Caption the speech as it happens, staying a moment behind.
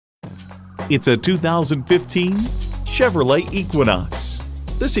It's a 2015 Chevrolet Equinox.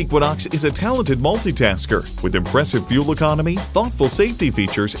 This Equinox is a talented multitasker with impressive fuel economy, thoughtful safety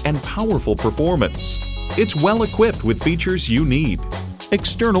features, and powerful performance. It's well equipped with features you need: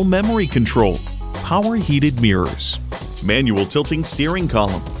 external memory control, power heated mirrors, manual tilting steering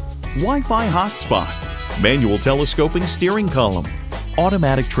column, Wi-Fi hotspot, manual telescoping steering column,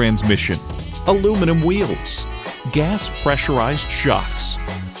 automatic transmission, aluminum wheels, gas pressurized shocks,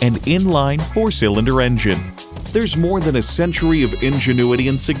 and inline 4-cylinder engine. There's more than a century of ingenuity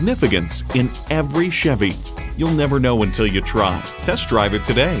and significance in every Chevy. You'll never know until you try. Test drive it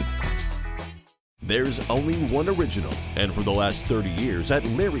today. There's only one original, and for the last 30 years at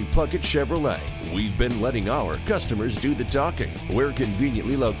Larry Puckett Chevrolet, we've been letting our customers do the talking. We're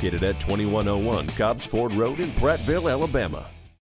conveniently located at 2101 Cobbs Ford Rd in Prattville, Alabama.